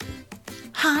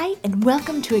Hi, and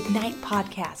welcome to Ignite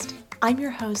Podcast. I'm your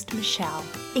host, Michelle.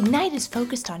 Ignite is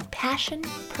focused on passion,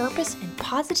 purpose, and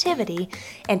positivity,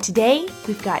 and today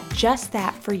we've got just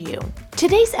that for you.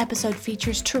 Today's episode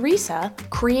features Teresa,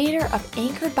 creator of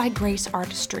Anchored by Grace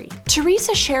Artistry.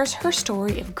 Teresa shares her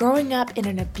story of growing up in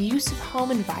an abusive home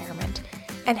environment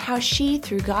and how she,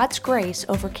 through God's grace,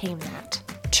 overcame that.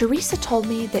 Teresa told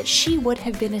me that she would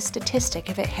have been a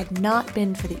statistic if it had not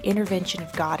been for the intervention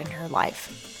of God in her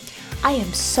life. I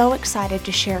am so excited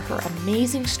to share her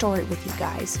amazing story with you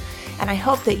guys, and I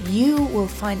hope that you will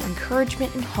find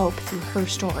encouragement and hope through her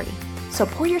story. So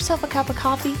pour yourself a cup of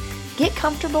coffee, get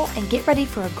comfortable, and get ready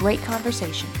for a great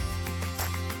conversation.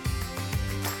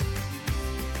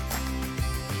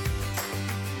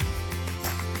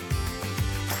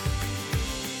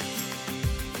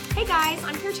 Hey guys,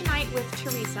 I'm here tonight with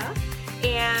Teresa,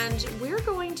 and we're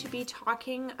going to be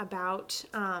talking about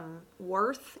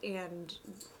worth and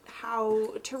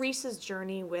how Teresa's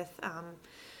journey with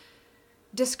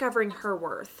discovering her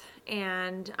worth.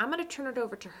 And I'm going to turn it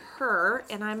over to her,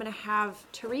 and I'm going to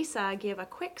have Teresa give a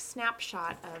quick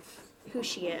snapshot of who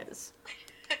she is.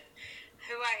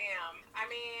 Who I am. I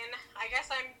mean, I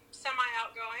guess I'm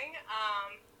semi-outgoing.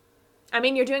 I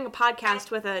mean, you're doing a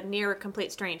podcast with a near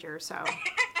complete stranger, so. Kind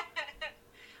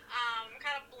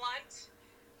of blunt.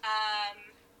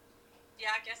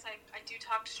 Yeah, I guess I do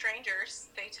talk to strangers.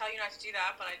 They tell you not to do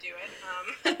that, but I do it.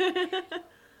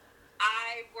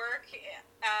 I work in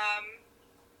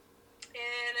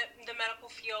the medical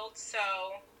field,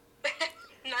 so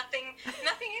nothing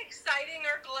exciting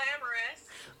or glamorous.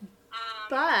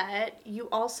 But you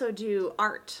also do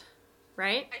art,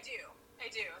 right? I do.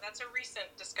 That's a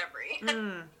recent discovery.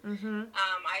 Mm-hmm.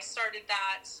 I started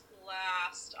that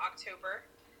last October.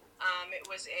 It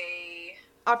was a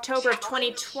October of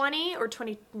challenge. 2020 or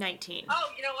 2019? Oh,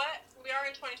 you know what? We are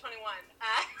in 2021.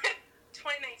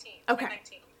 2019. Okay.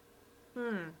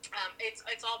 2019.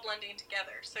 It's all blending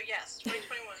together. So yes,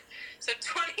 2021. So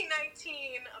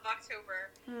 2019 of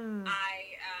October, my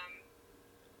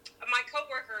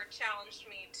coworker challenged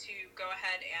me to go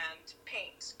ahead and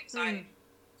paint because I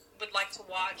would like to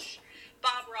watch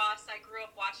Bob Ross. I grew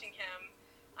up watching him.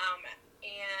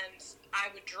 And I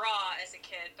would draw as a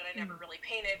kid, but I never really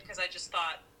painted because I just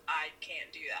thought I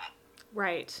can't do that.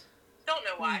 Right. Don't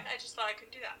know why. I just thought I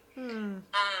couldn't do that.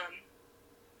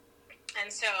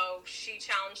 And so she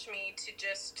challenged me to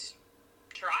just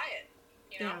try it,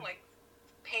 like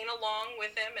paint along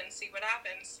with him and see what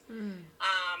happens.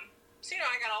 So,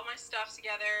 I got all my stuff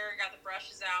together, got the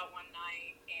brushes out one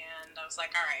night, and I was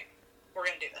like, all right, we're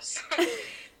going to do this.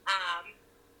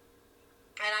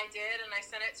 And I did, and I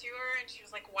sent it to her, and she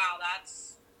was like, wow,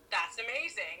 that's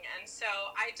amazing. And so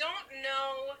I don't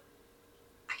know,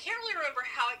 I can't really remember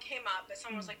how it came up, but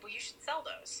someone was like, well, you should sell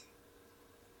those.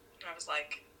 And I was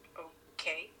like,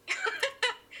 okay.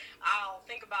 I'll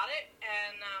think about it.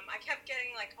 And I kept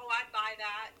getting like, oh, I'd buy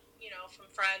that, from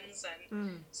friends.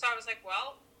 And so I was like,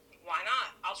 well, why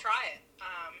not? I'll try it.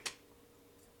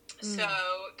 So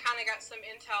kind of got some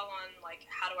intel on, like,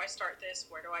 how do I start this?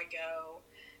 Where do I go?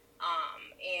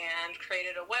 And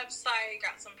created a website,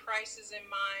 got some prices in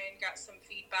mind, got some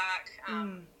feedback.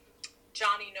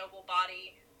 Johnny Noble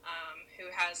Body, who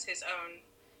has his own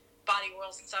body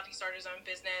oils and stuff, he started his own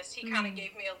business. He kind of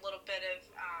gave me a little bit of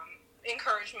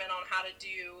encouragement on how to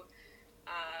do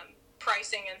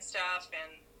pricing and stuff.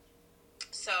 And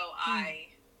so I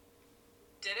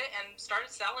did it and started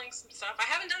selling some stuff. I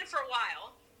haven't done it for a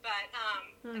while, but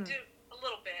I do a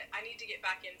little bit. I need to get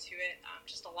back into it.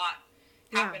 Just a lot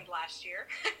happened last year.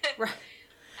 Right.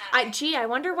 I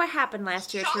wonder what happened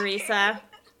last year, shocking. Teresa.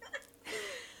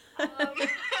 But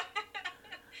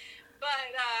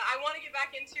I want to get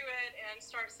back into it and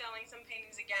start selling some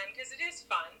paintings again because it is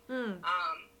fun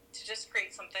to just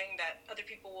create something that other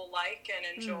people will like and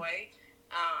enjoy.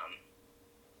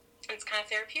 It's kind of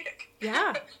therapeutic.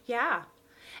 Yeah.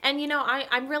 And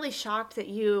I'm really shocked that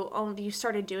you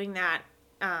started doing that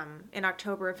in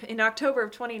October of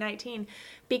 2019,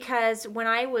 because when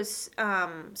I was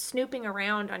snooping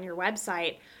around on your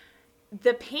website,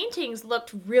 the paintings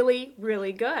looked really,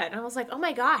 really good. And I was like, oh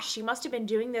my gosh, she must have been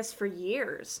doing this for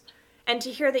years. And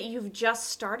to hear that you've just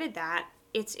started that,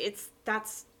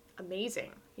 that's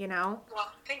amazing, Well,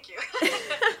 thank you.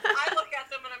 I look at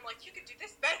them and I'm like, you could do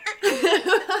this better.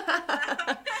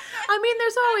 I mean,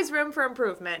 there's always room for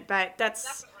improvement, but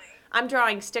Definitely. I'm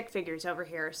drawing stick figures over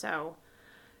here, so,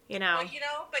 Well,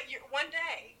 but one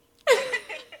day.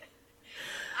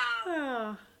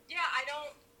 Yeah,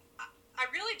 I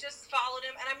really just followed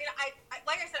him. And I mean, I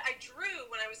like I said, I drew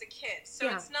when I was a kid. So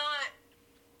it's not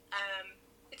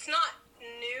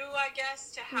new, I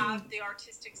guess, to have the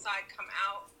artistic side come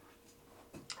out.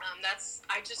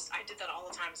 I did that all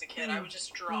the time as a kid. I would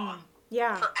just draw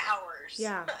for hours.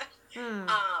 Yeah.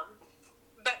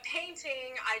 But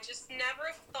painting, I just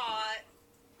never thought,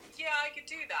 I could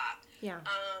do that. Yeah.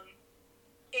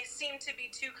 It seemed to be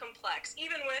too complex.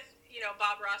 Even with,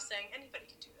 Bob Ross saying, anybody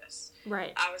can do this.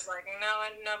 Right. I was like, no,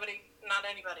 nobody, not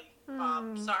anybody,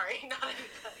 Bob. Sorry, not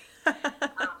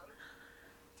anybody.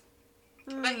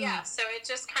 But yeah, so it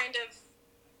just kind of,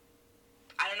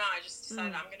 I don't know, I just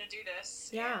decided I'm going to do this.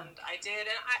 Yeah. And I did.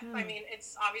 And I mean,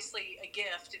 it's obviously a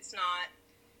gift. It's not,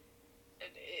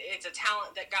 it's a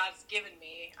talent that God's given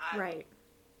me. Right.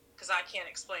 Because I can't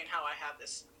explain how I have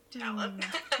this talent.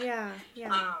 Yeah.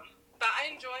 But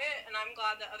I enjoy it, and I'm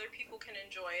glad that other people can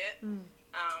enjoy it. And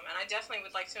I definitely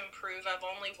would like to improve. I've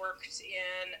only worked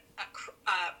in, I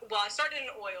started in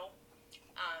oil,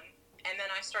 and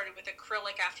then I started with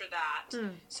acrylic after that.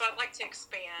 So I'd like to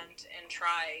expand and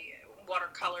try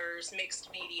watercolors,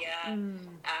 mixed media. I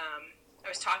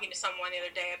was talking to someone the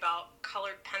other day about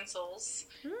colored pencils,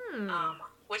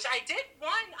 which I did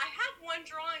I had one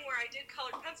drawing where I did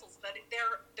colored pencils, but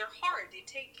they're hard. They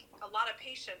take a lot of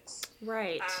patience.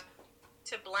 Right.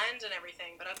 To blend and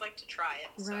everything, but I'd like to try it.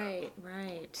 So.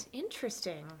 Right.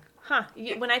 Interesting. Huh.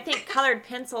 When I think colored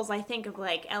pencils, I think of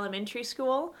like elementary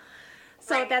school.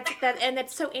 So right.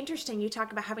 that's so interesting. You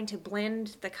talk about having to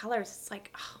blend the colors. It's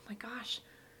like, oh my gosh.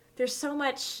 There's so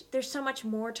much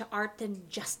more to art than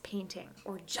just painting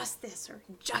or just this or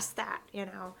just that,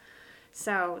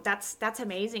 So that's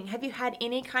amazing. Have you had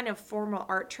any kind of formal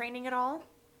art training at all?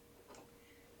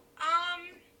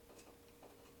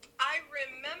 I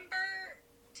remember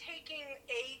taking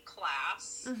a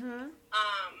class.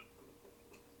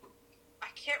 I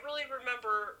can't really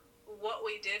remember what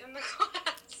we did in the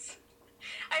class.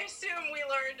 I assume we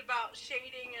learned about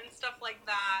shading and stuff like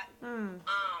that.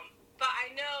 But I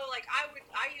know, like, I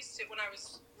used to, when I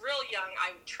was real young,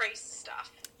 I would trace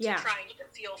stuff to try and get a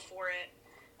feel for it,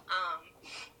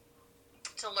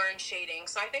 to learn shading.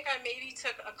 So I think I maybe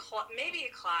took a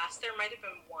class. There might have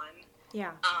been one.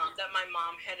 Yeah. That my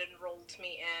mom had enrolled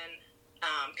me in,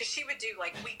 because she would do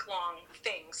like week-long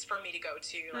things for me to go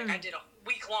to. Like I did a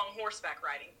week-long horseback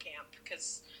riding camp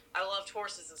because I loved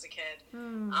horses as a kid.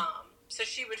 So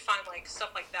she would find like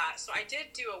stuff like that. So I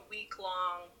did do a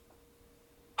week-long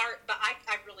art, but I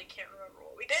really can't remember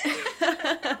what we did.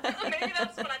 Maybe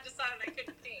that's when I decided I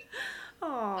couldn't paint.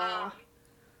 Aww.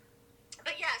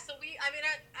 But yeah, so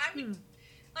I would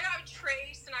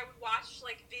trace and I would watch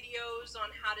like videos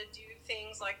on how to do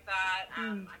things like that.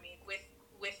 I mean,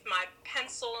 with my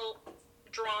pencil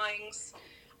drawings,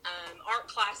 art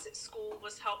class at school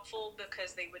was helpful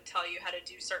because they would tell you how to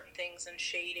do certain things and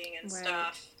shading and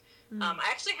stuff. I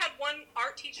actually had one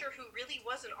art teacher who really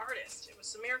was an artist. It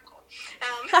was a miracle.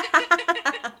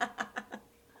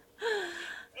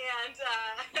 And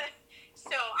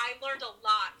so I learned a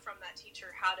lot from that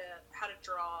teacher, how to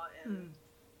draw and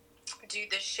do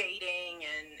the shading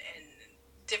and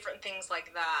different things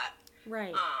like that.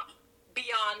 Right.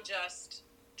 Beyond just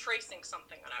tracing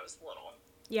something when I was little.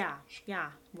 Yeah.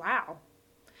 Wow.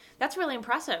 That's really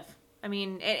impressive. I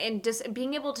mean, and just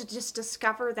being able to just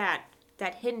discover that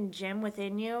hidden gem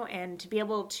within you and to be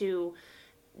able to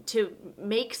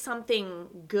make something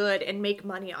good and make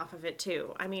money off of it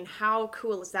too. I mean, how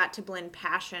cool is that to blend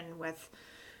passion with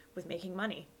making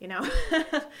money, So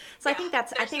I think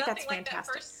that's fantastic. Like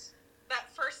that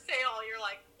first sale, you're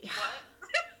like, what?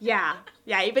 Yeah.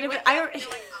 Even if you're like, I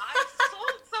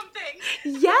sold something.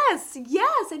 Yes,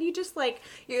 and you just like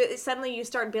suddenly you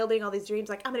start building all these dreams.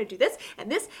 Like I'm going to do this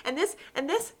and this and this and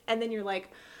this, and then you're like,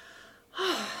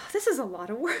 oh, this is a lot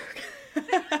of work.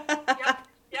 Yep.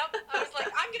 I was like,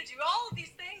 I'm going to do all of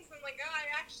these things, and like, I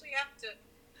actually have to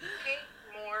paint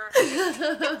more.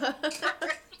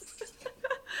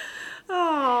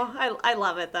 Oh, I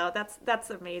love it though. That's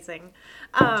amazing.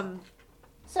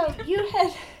 So you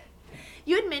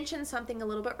had mentioned something a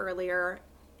little bit earlier,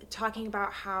 talking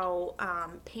about how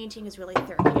painting is really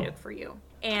therapeutic for you,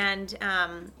 and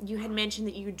you had mentioned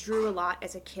that you drew a lot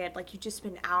as a kid, like you just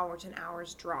spent hours and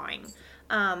hours drawing.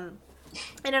 And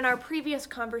in our previous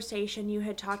conversation, you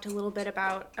had talked a little bit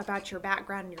about your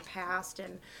background and your past,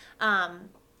 and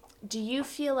do you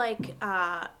feel like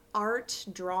art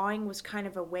drawing was kind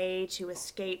of a way to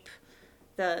escape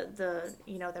the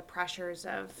pressures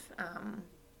of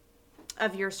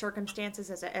your circumstances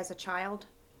as a child?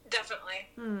 Definitely.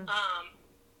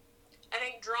 I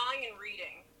think drawing and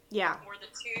reading were the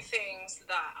two things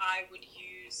that I would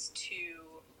use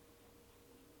to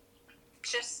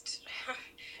just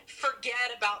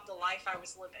forget about the life I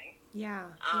was living. Yeah.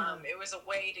 It was a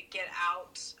way to get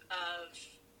out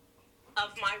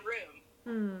of my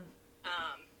room.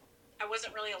 I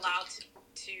wasn't really allowed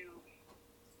to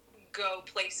go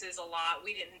places a lot.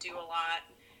 We didn't do a lot.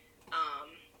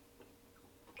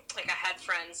 Like, I had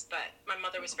friends, but my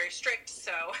mother was very strict,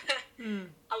 so a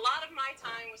lot of my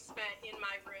time was spent in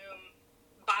my room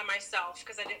by myself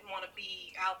because I didn't want to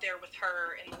be out there with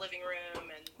her in the living room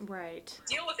and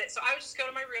deal with it. So I would just go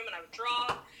to my room and I would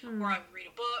draw, or I would read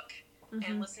a book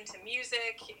and listen to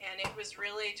music, and it was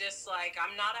really just like,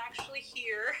 I'm not actually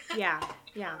here.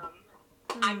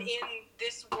 I'm in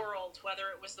this world,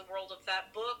 whether it was the world of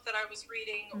that book that I was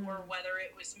reading or whether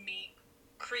it was me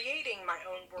creating my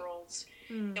own worlds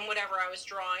in whatever I was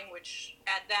drawing, which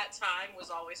at that time was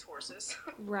always horses.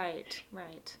 Right.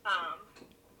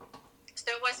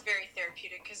 So it was very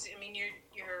therapeutic because, I mean,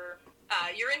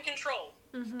 you're in control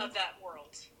of that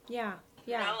world. Yeah.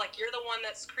 You know, like, you're the one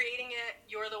that's creating it.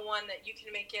 You're the one that you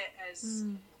can make it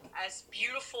as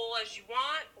beautiful as you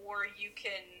want, or you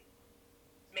can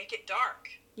make it dark.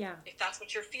 Yeah. If that's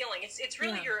what you're feeling. It's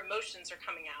really your emotions are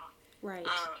coming out. Right.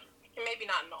 Maybe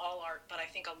not in all art, but I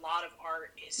think a lot of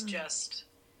art is just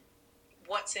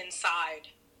what's inside.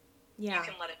 Yeah. You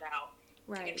can let it out.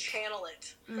 Right. You can channel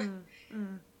it.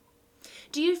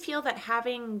 Do you feel that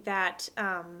having that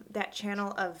that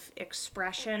channel of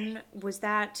expression,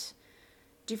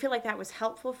 do you feel like that was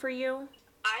helpful for you?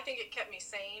 I think it kept me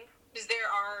sane, because there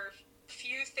are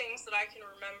few things that I can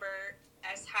remember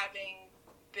as having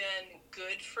been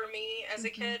good for me as a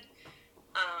kid,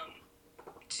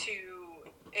 to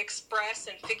express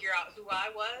and figure out who I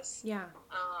was. Yeah.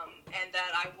 And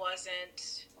that I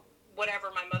wasn't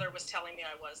whatever my mother was telling me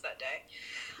I was that day.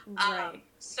 Right.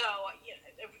 So, you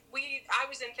know, I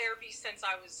was in therapy since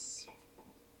I was,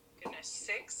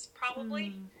 6,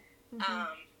 probably.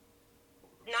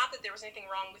 Not that there was anything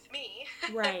wrong with me.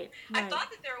 Right. I thought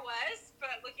that there was,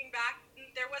 but looking back,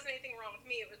 there wasn't anything wrong with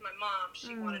me. It was my mom.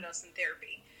 She wanted us in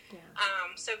therapy. Yeah.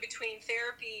 So between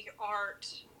therapy, art,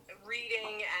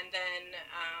 reading, and then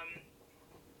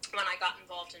when I got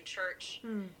involved in church,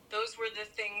 those were the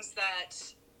things that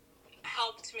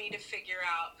helped me to figure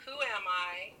out, who am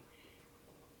I,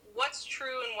 what's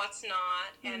true and what's not,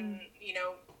 and, you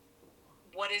know,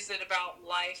 what is it about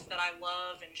life that I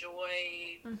love,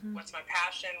 enjoy, what's my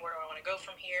passion, where do I want to go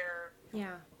from here?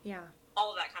 Yeah.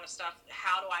 All of that kind of stuff.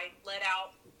 How do I let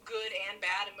out good and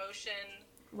bad emotion?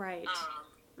 Right.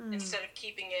 Instead of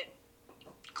keeping it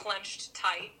clenched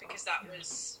tight, because that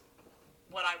was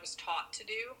what I was taught to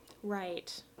do.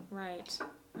 Right.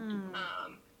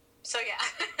 So yeah,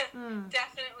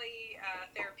 definitely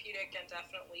therapeutic, and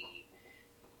definitely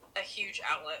a huge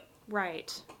outlet.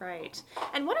 Right.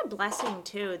 And what a blessing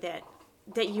too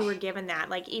that you were given that.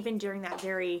 Like, even during that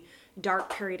very dark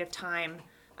period of time,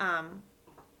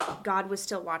 God was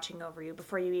still watching over you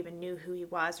before you even knew who He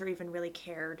was or even really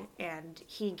cared, and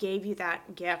He gave you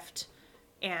that gift.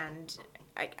 And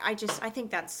I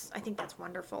think that's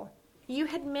wonderful. You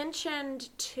had mentioned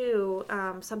too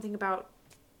something about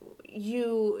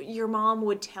your mom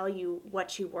would tell you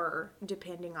what you were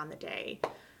depending on the day.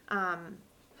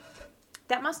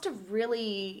 That must have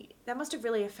really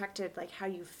affected, like, how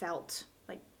you felt,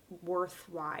 like,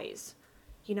 worth-wise.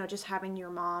 You know, just having your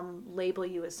mom label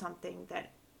you as something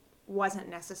that wasn't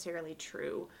necessarily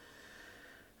true.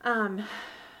 Do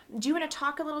you want to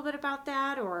talk a little bit about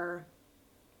that, or?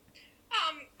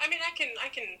 I mean, I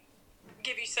can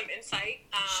give you some insight.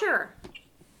 Sure.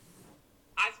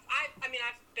 I've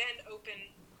been open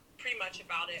pretty much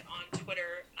about it on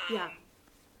Twitter.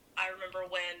 I remember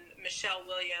when Michelle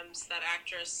Williams, that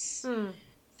actress,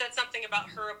 said something about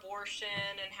her abortion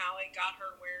and how it got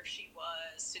her where she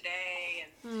was today.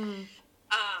 And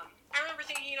I remember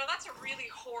thinking, you know, that's a really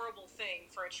horrible thing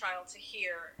for a child to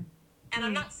hear. And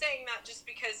I'm not saying that just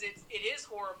because it is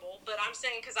horrible, but I'm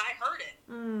saying because I heard it.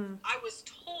 I was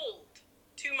told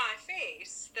to my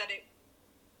face that it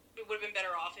would have been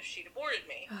better off if she'd aborted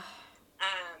me.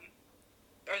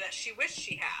 Or that she wished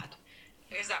she had.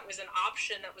 Because that was an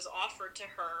option that was offered to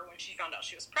her when she found out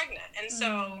she was pregnant. And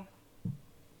so,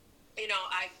 you know,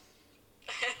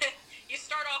 you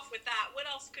start off with that. What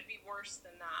else could be worse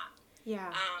than that?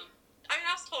 Yeah. I mean,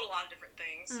 I was told a lot of different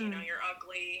things. You know, you're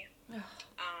ugly.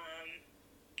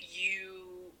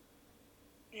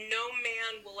 No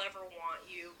man will ever want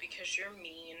you because you're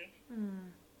mean.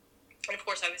 And of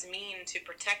course, I was mean to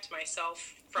protect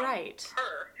myself from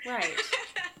her. Right.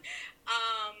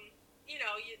 You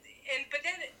know, but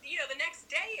then, you know, the next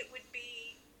day it would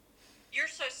be, you're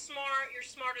so smart, you're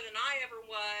smarter than I ever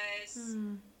was,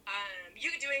 You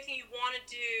can do anything you want to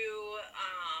do.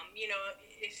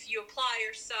 If you apply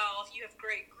yourself, you have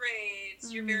great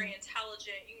grades. You're very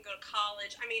intelligent. You can go to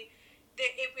college. I mean,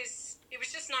 it was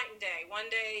just night and day. One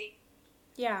day,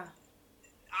 yeah,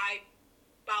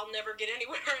 I'll never get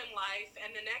anywhere in life,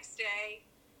 and the next day,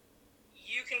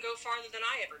 you can go farther than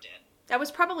I ever did. That was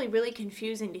probably really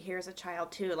confusing to hear as a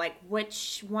child too. Like,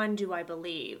 which one do I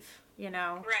believe?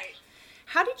 Right.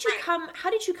 How did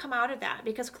you come out of that?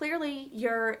 Because clearly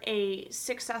you're a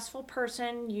successful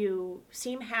person. You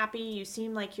seem happy. You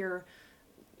seem like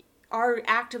are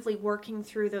actively working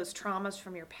through those traumas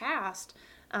from your past.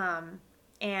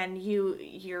 And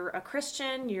you're a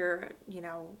Christian. You're,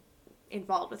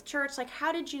 involved with church. Like,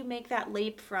 how did you make that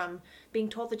leap from being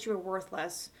told that you were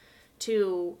worthless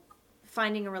to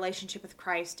finding a relationship with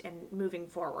Christ and moving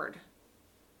forward?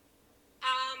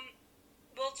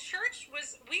 Well,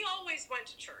 we always went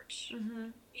to church. Mm-hmm.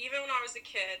 Even when I was a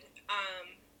kid.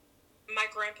 My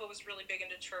grandpa was really big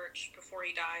into church before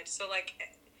he died. So,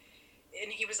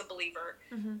 and he was a believer.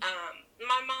 Mm-hmm.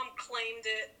 My mom claimed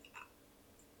it.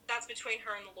 That's between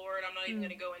her and the Lord. I'm not even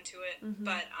going to go into it. Mm-hmm.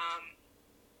 But,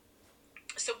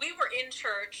 so we were in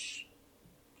church.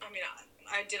 I mean,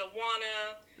 I did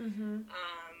Awana. Mm-hmm.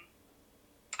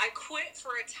 I quit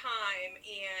for a time,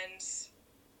 and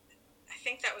I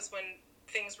think that was when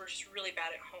things were just really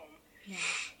bad at home. Yeah.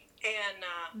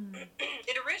 And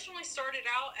it originally started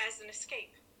out as an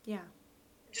escape. Yeah.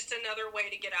 Just another way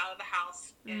to get out of the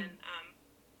house and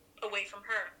away from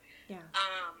her. Yeah.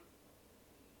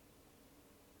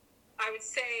 I would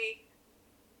say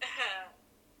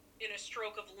in a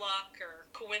stroke of luck or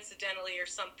coincidentally or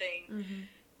something,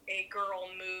 a girl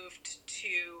moved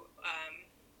to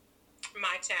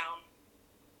my town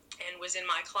and was in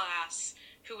my class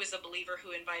who was a believer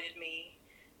who invited me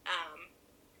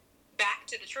back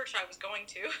to the church I was going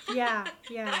to. Yeah.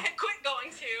 that I had quit going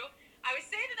to. I would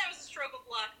say that was a stroke of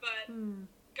luck, but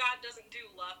God doesn't do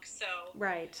luck, so...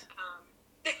 Right.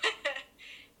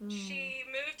 She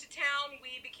moved to town,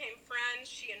 we became friends,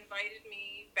 she invited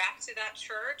me back to that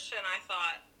church, and I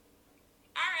thought,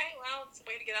 all right, well, it's a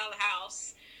way to get out of the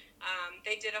house.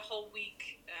 They did a whole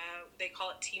week, they call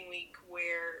it Teen Week,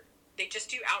 where they just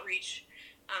do outreach,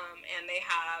 and they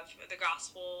have the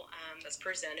gospel that's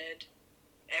presented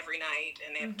every night,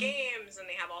 and they have games, and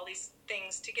they have all these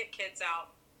things to get kids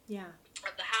out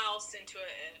of the house into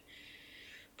a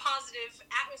positive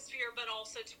atmosphere, but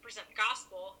also to present the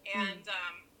gospel. And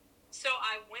so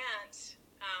I went,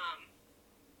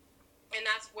 and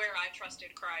that's where I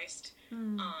trusted Christ.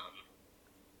 And,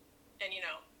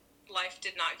 life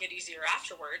did not get easier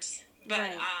afterwards.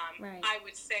 But right. I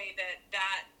would say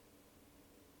that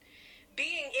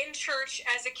being in church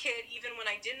as a kid, even when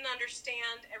I didn't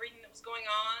understand everything that was going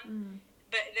on,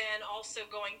 but then also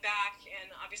going back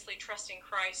and obviously trusting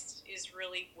Christ is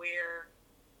really where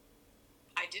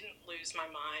I didn't lose my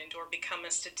mind or become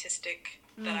a statistic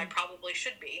that I probably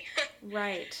should be.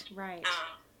 Right.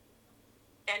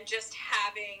 And just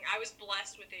I was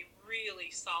blessed with a really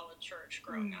solid church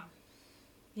growing up.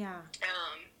 Yeah.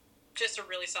 Just a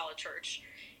really solid church.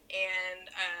 And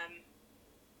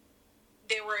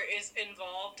they were as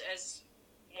involved as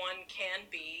one can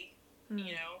be,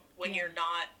 when you're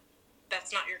not,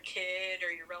 that's not your kid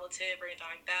or your relative or anything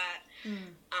like that.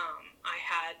 I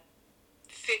had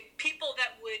people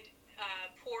that would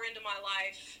pour into my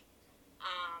life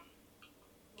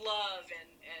love and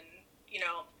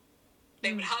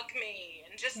they would hug me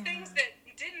and just things that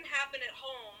didn't happen at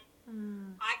home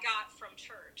I got from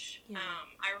church.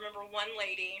 I remember one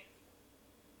lady,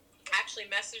 I actually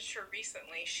messaged her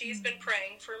recently. She's been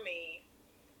praying for me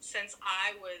since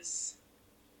I was,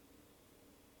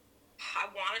 I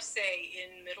want to say,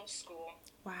 in middle school.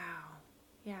 Wow.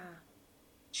 Yeah.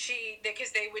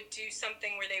 Because they would do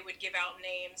something where they would give out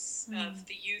names of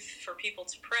the youth for people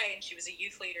to pray, and she was a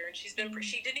youth leader, and she's been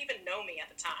she didn't even know me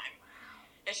at the time. Wow.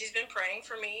 And she's been praying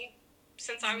for me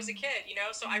since I was a kid,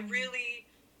 so I really,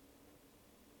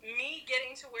 me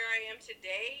getting to where I am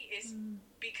today is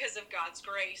because of God's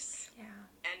grace. Yeah.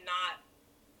 And not,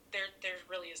 there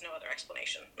really is no other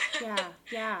explanation.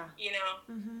 Yeah.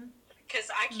 Because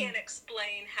I can't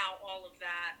explain how all of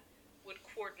that would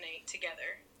coordinate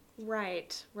together.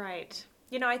 Right.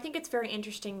 I think it's very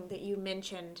interesting that you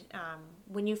mentioned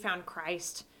when you found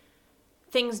Christ,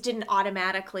 things didn't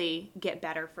automatically get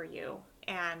better for you.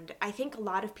 And I think a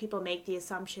lot of people make the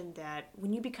assumption that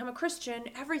when you become a Christian,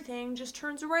 everything just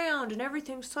turns around and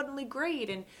everything's suddenly great.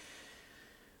 And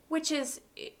which is,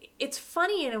 it's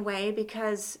funny in a way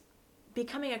because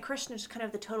becoming a Christian is kind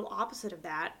of the total opposite of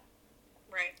that.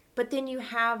 Right. But then you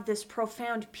have this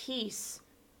profound peace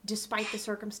despite the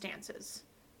circumstances.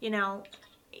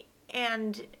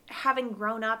 And having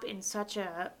grown up in such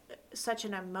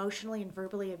an emotionally and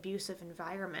verbally abusive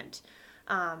environment,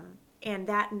 and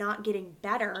that not getting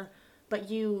better, but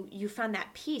you found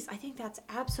that peace, I think that's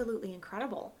absolutely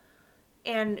incredible.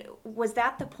 And was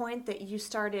that the point that you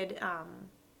started,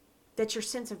 that your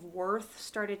sense of worth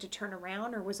started to turn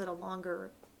around, or was it a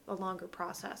longer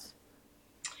process?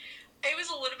 It was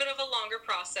a little bit of a longer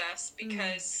process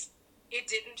because it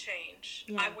didn't change.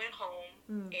 Yeah. I went home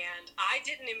and I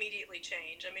didn't immediately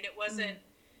change. I mean, it wasn't,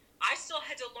 I still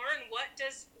had to learn what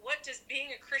does being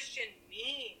a Christian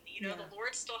mean? You know, the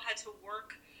Lord still had to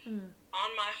work on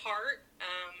my heart.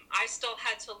 I still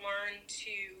had to learn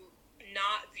to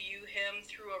not view him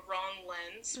through a wrong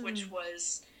lens, which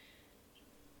was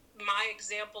my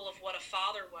example of what a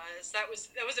father was. That was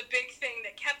a big thing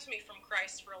that kept me from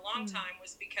Christ for a long time,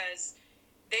 was because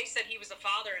they said he was a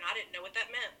father and I didn't know what that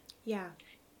meant. Yeah.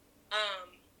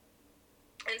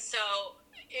 And so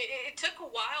it took a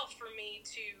while for me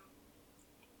to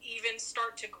even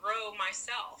start to grow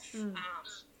myself.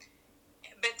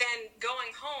 But then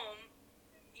going home,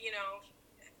 you know,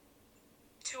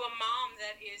 to a mom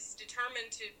that is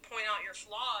determined to point out your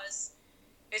flaws,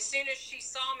 as soon as she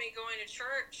saw me going to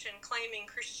church and claiming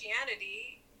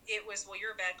Christianity, it was, well,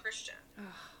 you're a bad Christian.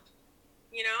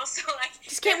 You know, so like,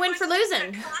 just can't win for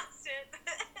losing. Constant.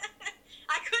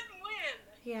 I couldn't win.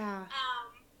 Yeah.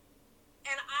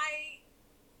 And I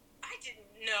didn't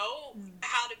know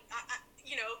how to.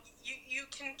 You know, you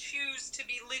can choose to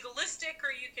be legalistic,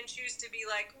 or you can choose to be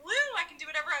like, woo, I can do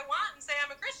whatever I want and say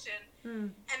I'm a Christian.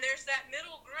 And there's that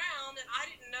middle ground, and I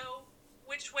didn't know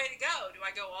which way to go. Do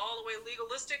I go all the way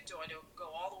legalistic? Do I go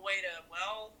all the way to,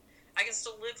 well, I can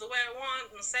still live the way I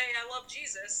want and say I love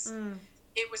Jesus?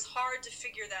 It was hard to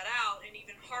figure that out, and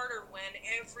even harder when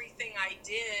everything I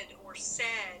did or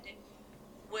said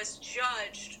was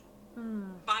judged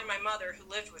by my mother who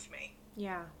lived with me.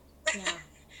 Yeah.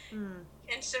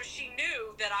 And so she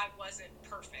knew that I wasn't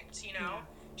perfect, you know?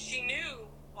 She knew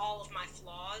all of my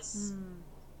flaws,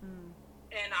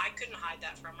 and I couldn't hide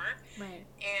that from her. Right.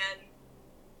 And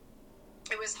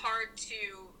it was hard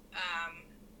to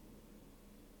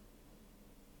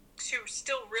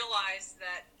still realize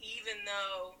that even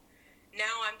though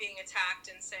now I'm being attacked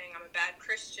and saying I'm a bad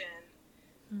Christian,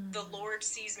 the Lord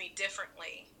sees me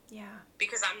differently. Yeah.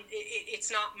 Because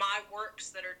it's not my works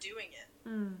that are doing it.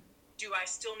 Do I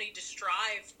still need to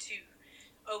strive to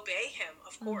obey him?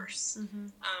 Of course.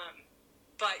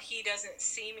 But he doesn't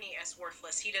see me as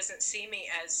worthless. He doesn't see me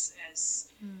as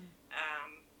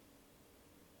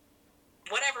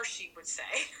whatever she would say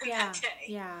that day.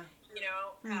 Yeah. You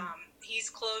know, he's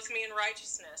clothed me in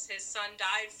righteousness. His son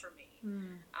died for me.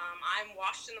 I'm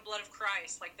washed in the blood of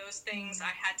Christ. Like, those things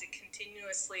I had to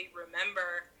continuously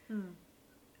remember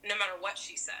no matter what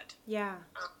she said. Yeah.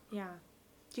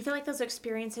 Do you feel like those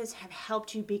experiences have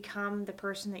helped you become the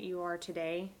person that you are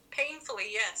today?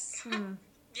 Painfully, yes.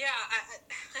 Yeah.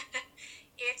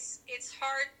 It's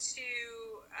hard to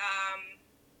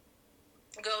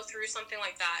go through something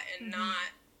like that and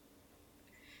not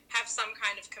have some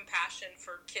kind of compassion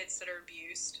for kids that are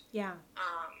abused. Yeah.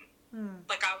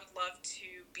 Like, I would love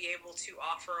to be able to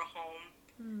offer a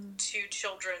home to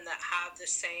children that have the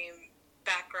same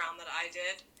background that I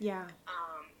did. Yeah.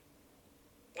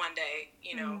 One day,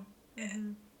 you know,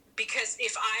 because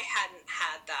if I hadn't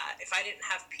had that, if I didn't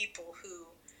have people who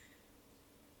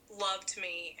loved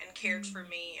me and cared for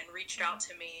me and reached out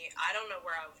to me, I don't know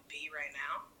where I would be right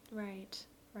now. Right.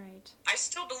 I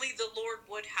still believe the Lord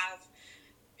would have,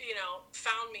 you know,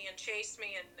 found me and chased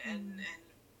me and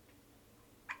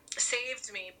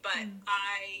saved me, but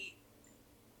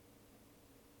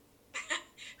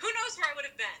who knows where I would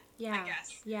have been, I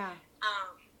guess. Yeah.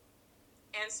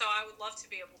 And so I would love to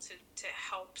be able to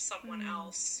help someone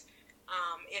else.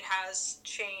 It has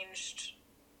changed.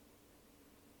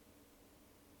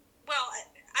 Well,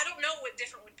 I don't know what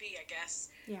different would be, I guess.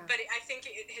 Yeah. But I think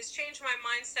it has changed my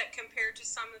mindset compared to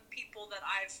some of the people that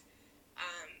I've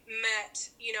met,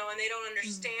 you know, and they don't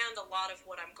understand a lot of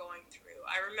what I'm going through.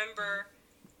 I remember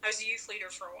I was a youth leader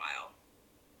for a while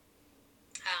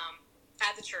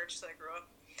at the church that I grew up.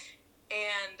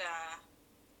 And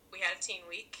we had a teen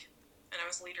week, and I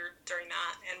was leader during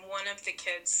that. And one of the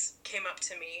kids came up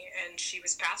to me, and she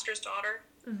was pastor's daughter.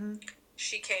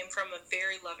 She came from a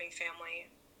very loving family.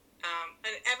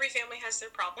 And every family has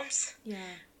their problems.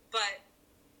 Yeah. But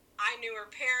I knew her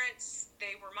parents.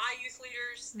 They were my youth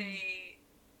leaders. They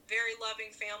very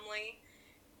loving family.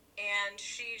 And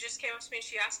she just came up to me and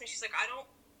she asked me, she's like, I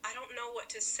don't know what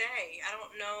to say. I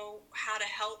don't know how to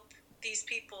help these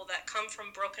people that come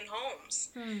from broken homes.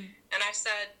 And I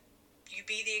said, you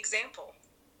be the example,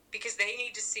 because they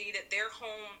need to see that their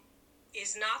home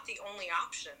is not the only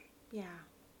option. Yeah.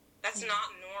 That's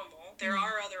not normal. There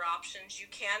are other options. You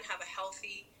can have a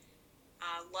healthy,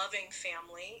 loving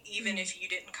family, even if you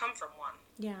didn't come from one.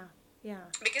 Yeah. Yeah.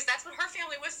 Because that's what her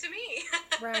family was to me.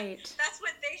 Right. That's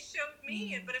what they showed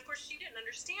me. But of course, she didn't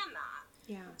understand that.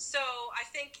 Yeah. So I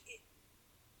think,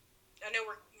 I know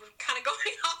we're kind of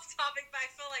going off topic, but I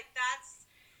feel like that's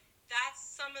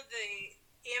some of the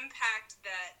impact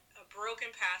that a broken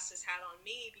past has had on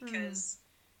me, because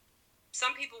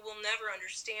some people will never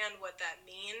understand what that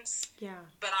means. Yeah.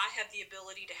 But I have the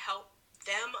ability to help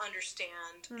them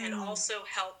understand and also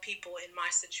help people in my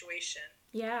situation.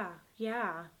 Yeah.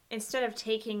 Yeah. Instead of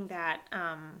taking that,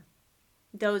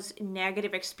 those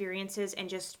negative experiences and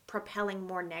just propelling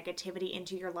more negativity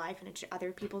into your life and into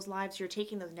other people's lives, you're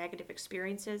taking those negative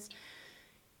experiences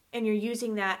and you're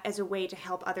using that as a way to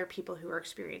help other people who are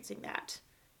experiencing that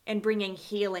and bringing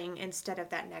healing instead of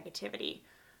that negativity.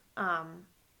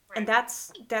 Right. And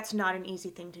that's not an easy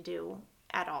thing to do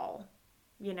at all.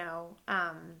 You know,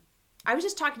 I was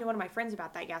just talking to one of my friends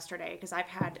about that yesterday, because I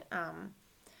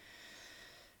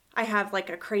have like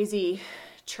a crazy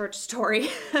church story,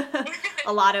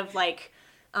 a lot of like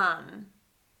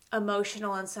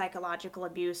emotional and psychological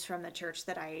abuse from the church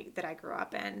that I grew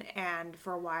up in. And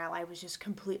for a while I was just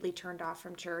completely turned off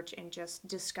from church and just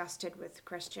disgusted with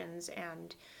Christians.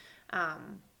 And,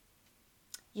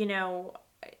 you know,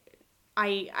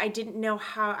 I didn't know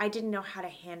how to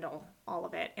handle all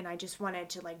of it. And I just wanted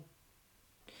to like,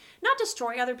 not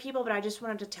destroy other people, but I just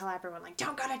wanted to tell everyone, like,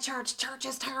 don't go to church. Church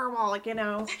is terrible, like, you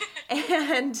know.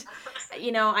 And,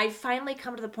 you know, I finally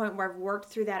come to the point where I've worked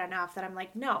through that enough that I'm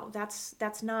like, no, that's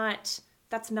not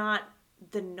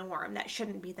the norm. That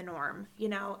shouldn't be the norm, you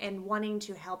know. And wanting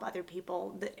to help other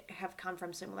people that have come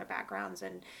from similar backgrounds,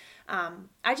 and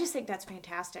I just think that's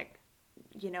fantastic,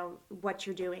 you know, what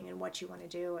you're doing and what you want to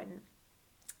do. And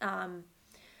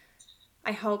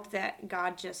I hope that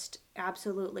God just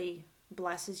absolutely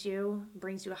blesses you,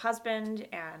 brings you a husband,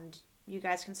 and you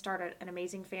guys can start an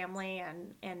amazing family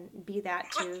and be that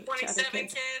to other 27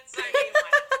 kids. I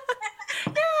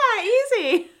Yeah,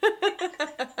 easy.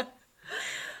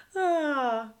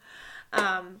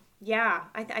 Yeah,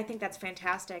 I think that's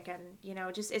fantastic. And, you know,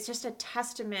 it's just a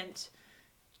testament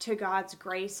to God's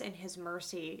grace and his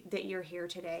mercy that you're here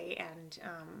today. And,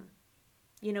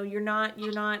 you know, you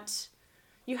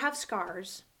have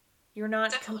scars. You're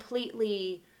not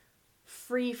completely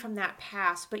free from that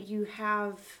past, but you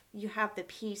have the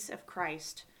peace of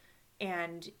Christ,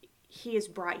 and he has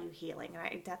brought you healing.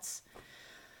 And that's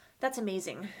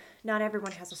amazing. Not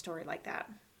everyone has a story like that.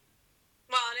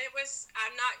 Well, and it was,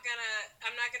 I'm not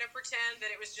gonna pretend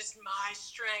that it was just my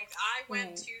strength. I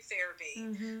went to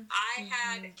therapy. I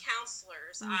had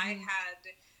counselors. I had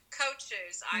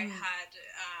coaches. I had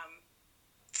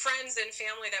friends and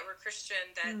family that were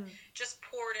Christian that just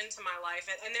poured into my life.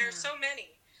 And there are so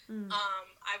many.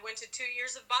 I went to 2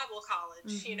 years of Bible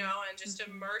college, you know, and just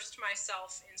immersed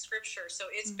myself in Scripture.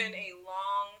 So it's been a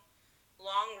long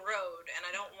road, and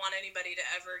I don't want anybody to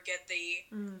ever get the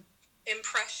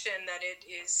impression that it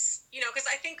is, you know, because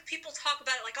I think people talk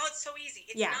about it like, oh, it's so easy.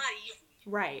 It's not easy.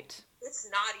 Right. It's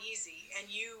not easy, and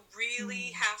you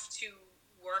really have to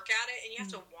work at it, and you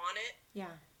have to want it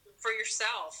for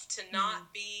yourself to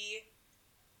not be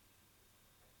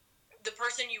the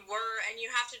person you were, and you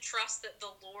have to trust that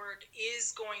the Lord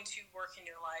is going to work in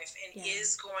your life and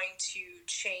is going to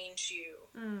change you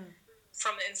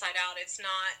from the inside out. It's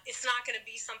not going to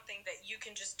be something that you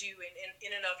can just do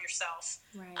in and of yourself,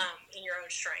 in your own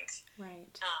strength.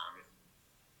 Right.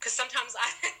 Because sometimes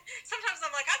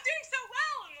I'm like, I'm doing so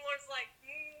well, and the Lord's like,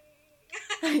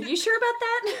 You sure about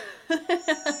that?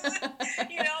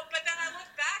 You know, but then I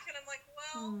look back and I'm like,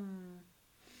 well,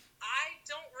 I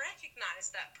don't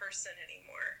recognize that person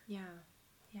anymore. Yeah.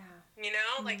 You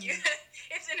know, like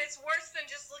it's worse than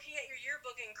just looking at your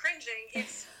yearbook and cringing.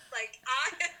 It's like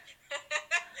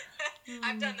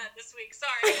I've done that this week.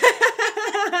 Sorry.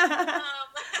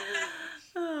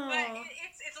 But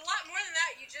it's a lot more than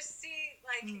that. You just see,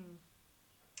 like,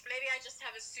 maybe I just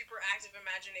have a super active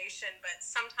imagination, but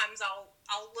sometimes I'll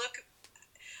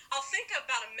think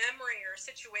about a memory or a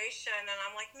situation, and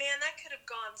I'm like, man, that could have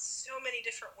gone so many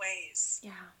different ways.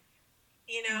 Yeah.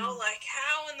 You know, like,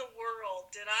 how in the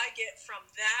world did I get from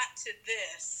that to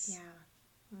this? Yeah.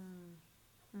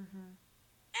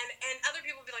 And other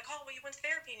people will be like, oh, well, you went to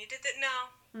therapy and you did that.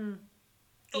 No.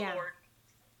 The Lord.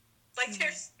 Like,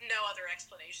 there's no other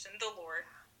explanation. The Lord.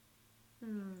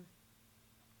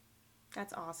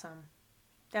 That's awesome.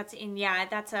 That's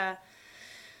a,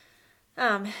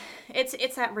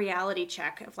 it's that reality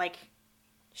check of like,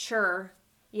 sure,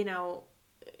 you know,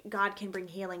 God can bring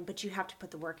healing, but you have to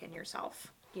put the work in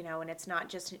yourself, and it's not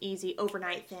just an easy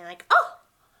overnight thing like, oh,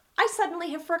 I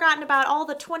suddenly have forgotten about all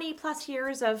the 20 plus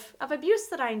years of abuse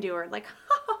that I endured. Like,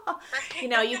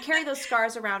 you carry those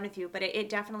scars around with you, but it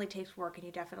definitely takes work, and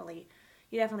you definitely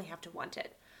have to want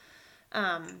it.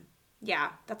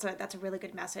 That's a really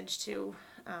good message to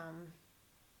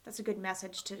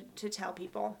tell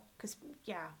people, because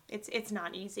it's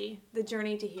not easy. The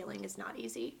journey to healing is not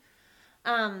easy.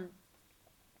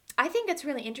 I think it's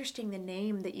really interesting, the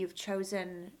name that you've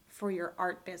chosen for your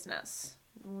art business.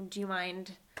 Do you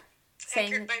mind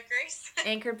saying? Anchored by Grace.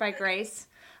 Anchored by Grace.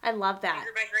 I love that.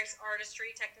 Anchored by Grace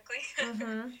Artistry, technically.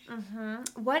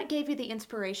 What gave you the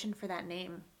inspiration for that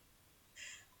name?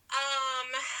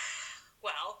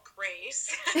 Well,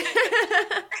 Grace.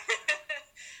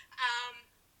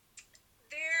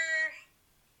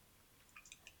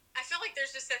 I feel like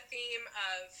there's just a theme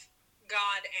of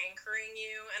God anchoring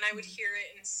you, and I would hear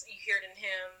it, and you hear it in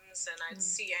hymns, and I'd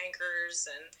see anchors,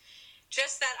 and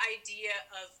just that idea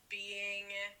of being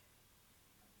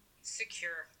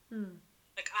secure.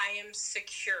 Like, I am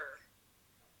secure.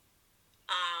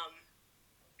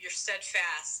 You're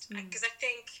steadfast. Because I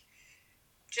think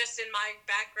just in my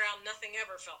background, nothing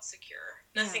ever felt secure.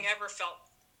 Nothing ever felt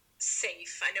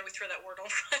safe. I know we throw that word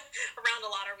around a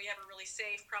lot. Are we ever really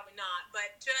safe? Probably not.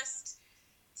 But just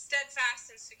steadfast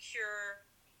and secure.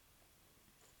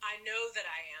 I know that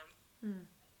I am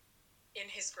in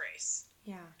his grace.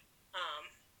 Yeah.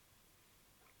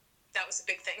 That was a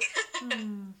big thing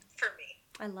for me.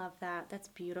 I love that. That's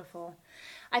beautiful.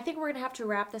 I think we're going to have to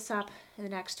wrap this up in the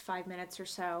next 5 minutes or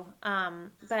so.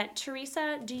 But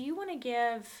Teresa, do you want to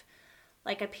give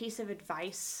like a piece of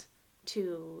advice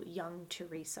to young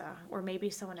Teresa, or maybe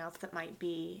someone else that might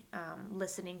be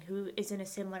listening who is in a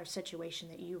similar situation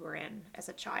that you were in as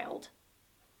a child?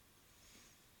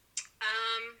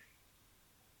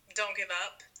 Don't give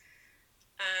up.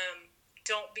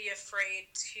 Don't be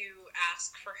afraid to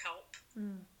ask for help,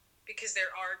 because there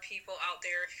are people out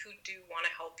there who do want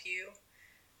to help you,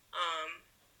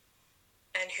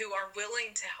 and who are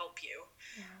willing to help you.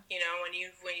 Yeah.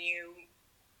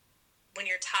 When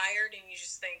you're tired and you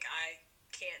just think, I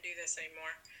can't do this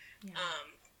anymore. Yeah.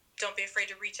 Don't be afraid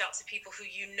to reach out to people who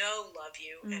love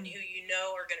you and who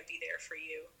are going to be there for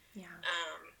you. Yeah.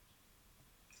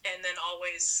 And then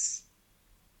always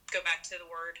go back to the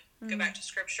Word, go back to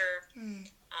Scripture.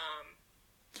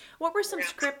 What were some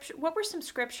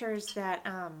scriptures that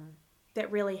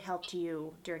really helped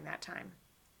you during that time?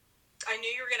 I knew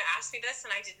you were going to ask me this,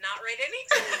 and I did not write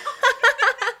anything.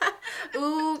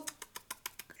 Ooh.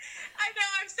 I know,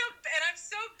 I'm so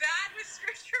bad with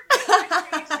scripture.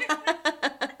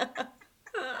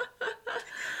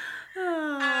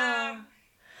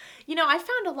 I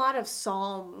found a lot of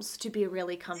Psalms to be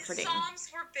really comforting.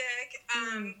 Psalms were big.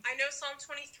 I know Psalm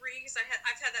 23 because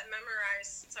I've had that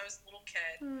memorized since I was a little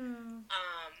kid.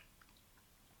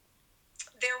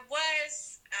 There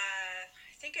was, I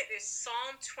think it is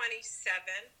Psalm 27,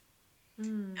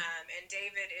 and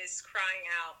David is crying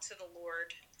out to the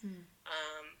Lord.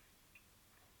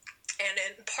 And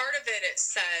in part of it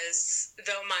says,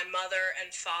 though my mother and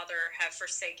father have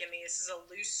forsaken me. This is a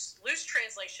loose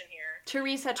translation here.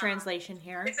 Teresa translation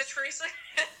here. It's a Teresa.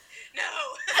 No.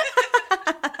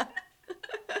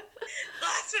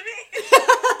 Blasphemy.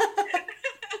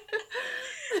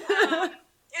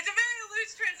 It's a very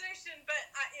loose translation, but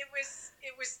it was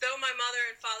though my mother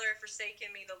and father have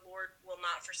forsaken me, the Lord will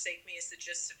not forsake me is the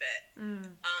gist of it.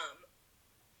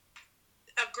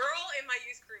 A girl in my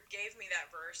youth group gave me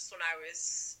that verse when I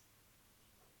was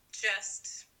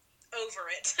just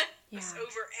over it. Was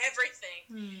over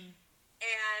everything.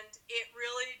 And it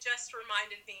really just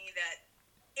reminded me that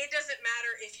it doesn't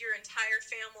matter if your entire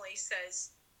family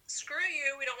says, screw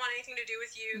you, we don't want anything to do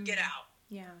with you, get out.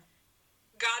 Yeah.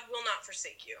 God will not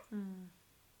forsake you.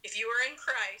 If you are in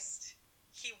Christ,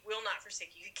 he will not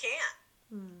forsake you. He can't.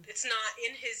 It's not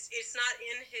in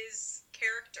his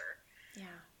character. Yeah.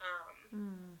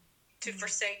 To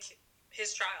forsake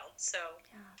his child. So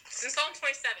it's in Psalm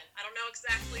 27. I don't know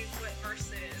exactly what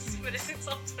verse it is, but it's in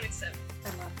Psalm 27. I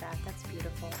love that. That's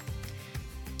beautiful.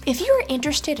 If you are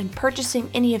interested in purchasing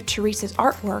any of Teresa's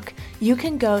artwork, you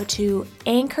can go to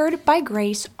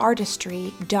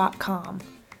anchoredbygraceartistry.com.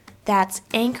 That's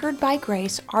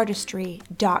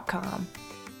anchoredbygraceartistry.com.